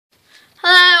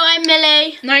I'm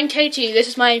Millie. And I'm Katie. This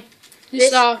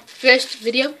is our first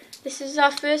video. This is our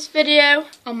first video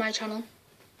on my channel.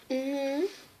 It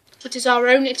is our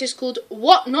own. It is called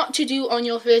What Not to Do on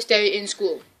Your First Day in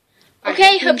School.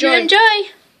 Okay, hope you enjoy.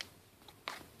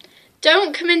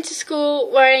 Don't come into school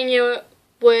wearing your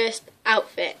worst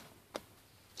outfit.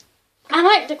 I'm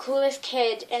like the coolest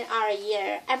kid in our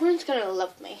year. Everyone's gonna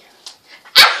love me.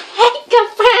 Hey,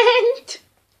 girlfriend!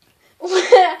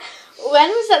 When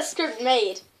was that script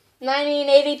made?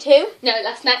 1982? No,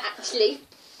 that's not actually.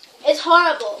 It's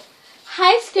horrible.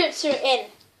 High skirts are in.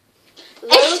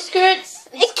 Low skirts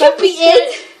it could be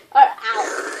in. are out.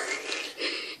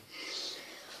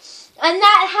 And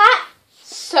that hat,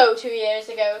 so 2 years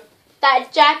ago.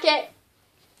 That jacket,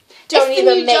 don't it's even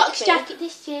the new make Jock's me. jacket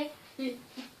this year.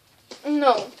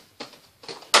 No.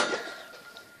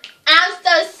 I'm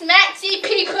so smaxy,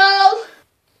 people.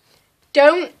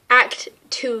 Don't act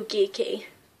too geeky.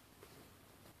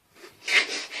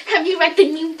 Have you read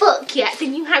the new book yet? The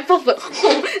new Harry Potter book?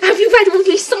 Oh, have you read all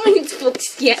these science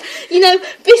books yet? You know,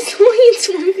 this science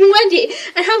one, have you read it?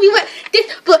 And have you read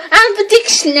this book and the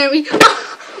dictionary?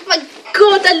 Oh my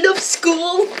god, I love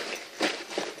school.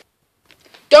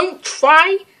 Don't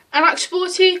try and act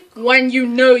sporty when you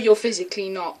know you're physically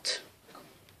not.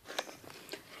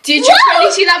 Did you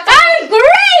really see that? I'm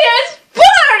great at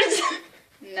sports!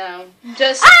 No.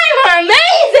 Just... I'm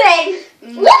amazing!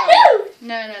 No. Woohoo!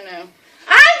 No.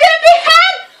 I'm gonna be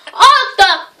head of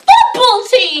the football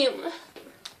team!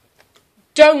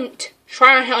 Don't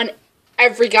try and hit on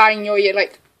every guy in your year.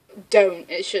 Like, don't.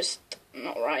 It's just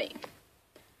not right.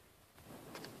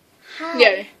 How?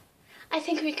 Yeah. I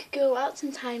think we could go out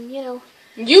sometime, you know.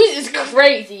 You is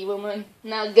crazy, woman.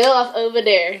 Now go off over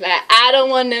there. Like, I don't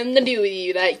want nothing to do with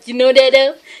you. Like, you know that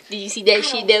though? Did you see that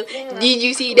shit though? Did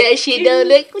you see that shit though?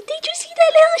 Like, did you see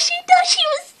that little shit though? She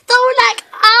was so like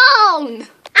on.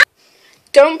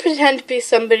 Don't pretend to be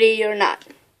somebody you're not.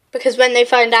 Because when they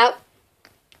find out,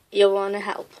 you'll want to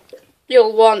help.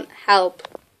 You'll want help.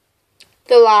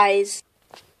 The lies.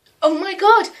 Oh my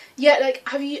god. Yeah, like,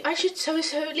 I should so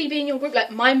totally be in your group. Like,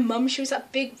 my mum, she was at a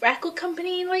big record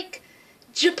company in, like,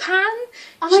 Japan.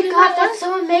 Oh my god, that's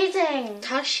so amazing.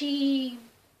 Tashi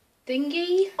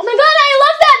thingy. Oh my god, I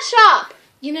love that shop.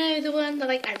 You know, the one that,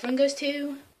 like, everyone goes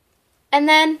to? And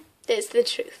then, there's the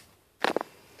truth.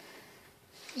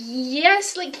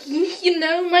 Yes, like, you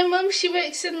know, my mum, she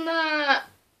works in that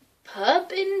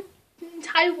pub in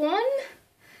Taiwan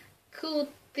called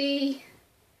the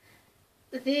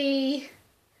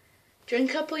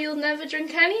Drink Up or You'll Never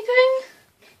Drink Anything.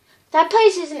 That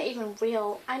place isn't even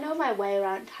real. I know my way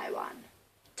around Taiwan.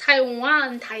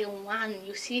 Taiwan,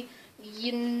 you see,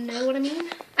 you know what I mean?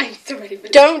 I'm sorry.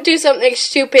 Don't do something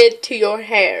stupid to your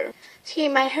hair. See,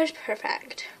 my hair's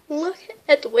perfect. Look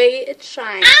at the way it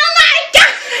shines. Oh my god!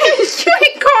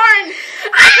 Unicorn!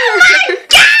 Oh my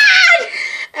god!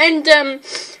 And,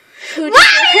 who did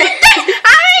I'm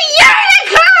a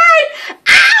unicorn!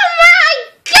 Oh my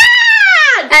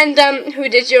god! And, who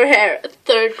did your hair? A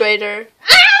third grader.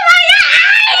 Oh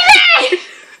my god!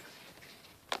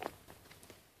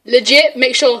 Legit,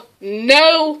 make sure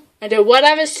no, under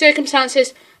whatever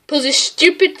circumstances, pulls his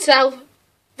stupid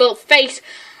face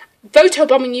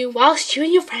photobombing you whilst you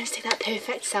and your friends take that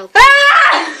perfect selfie.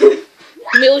 Ah!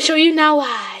 We'll show you now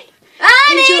why.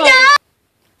 Enjoy.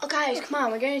 Oh guys, come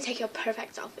on, we're going to take a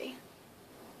perfect selfie.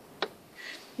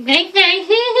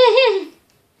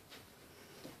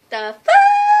 The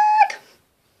fuck?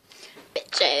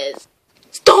 Bitches.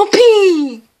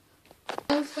 Stopping!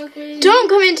 Don't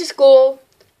come into school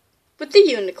with the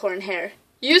unicorn hair.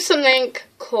 Use something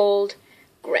called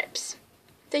grips.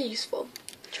 They're useful.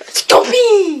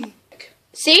 Stopping!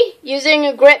 See? Using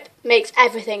a grip makes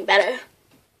everything better.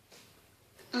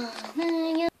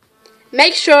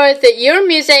 Make sure that your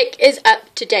music is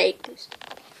up to date.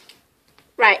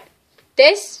 Right.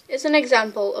 This is an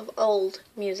example of old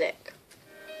music.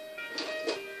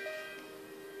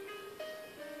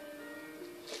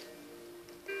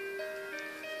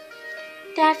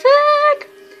 The fuck?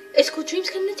 It's called Dreams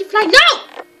Can Let You Fly.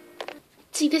 No!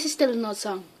 See, this is still another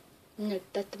song. No,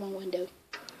 that's the wrong window.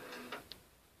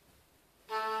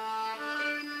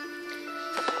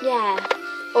 Yeah,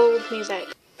 old music.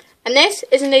 And this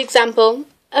is an example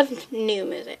of new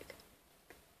music.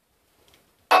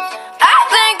 I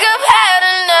think I've had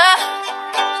enough.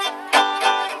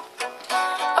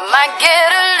 I might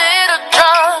get a little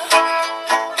drunk.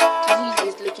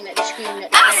 He's just looking at the screen.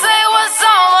 I say what's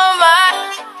on my mind.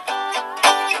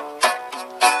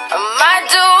 I might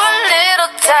do a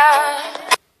little time.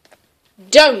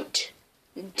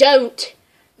 Don't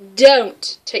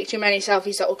don't take too many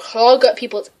selfies that will clog up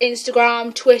people's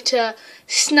Instagram, Twitter,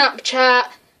 Snapchat,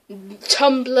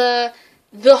 Tumblr,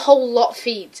 the whole lot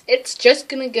feeds. It's just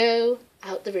gonna go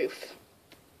out the roof.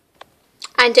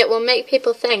 And it will make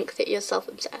people think that you're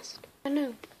self-obsessed. I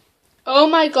know. Oh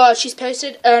my god, she's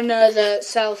posted another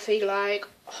selfie, like,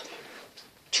 oh,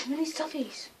 too many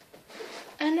selfies.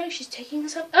 I know, she's taking a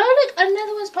selfie. Oh, look,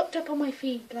 another one's popped up on my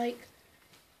feed, like,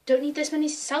 don't need this many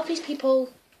selfies, people.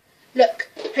 Look,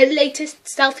 her latest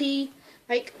selfie,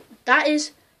 like, that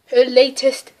is her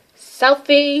latest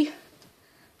selfie.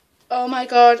 Oh my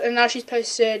god, and now she's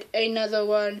posted another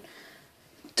one.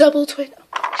 Double twin.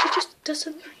 She just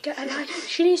doesn't get a life.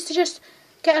 She needs to just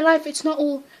get a life. It's not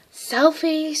all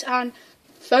selfies and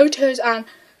photos, and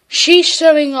she's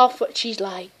showing off what she's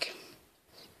like.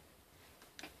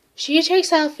 She takes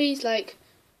selfies like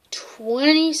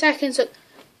 20 seconds. Like,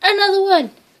 another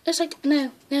one. It's like,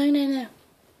 no.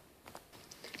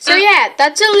 So yeah,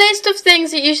 that's a list of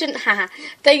things that you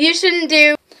shouldn't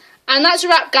do. And that's a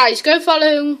wrap, guys. Go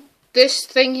follow this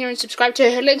thing here and subscribe to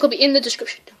her. Her link will be in the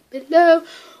description down below.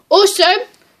 Also,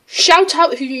 shout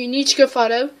out who you need to go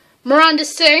follow. Miranda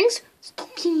Sings,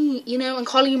 and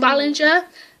Colleen Ballinger.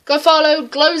 Go follow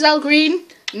Glozell Green,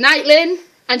 Nightlin,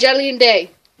 and Jelly and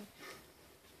Day.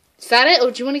 Is that it?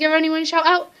 Or do you want to give anyone a shout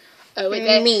out? Oh, wait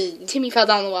there. Me. Timmy fell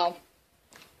down the well.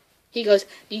 He goes,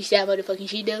 do you see that motherfucking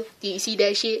shit though? Do you see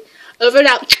that shit? Over and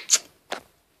out.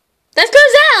 Let's go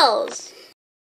Zells!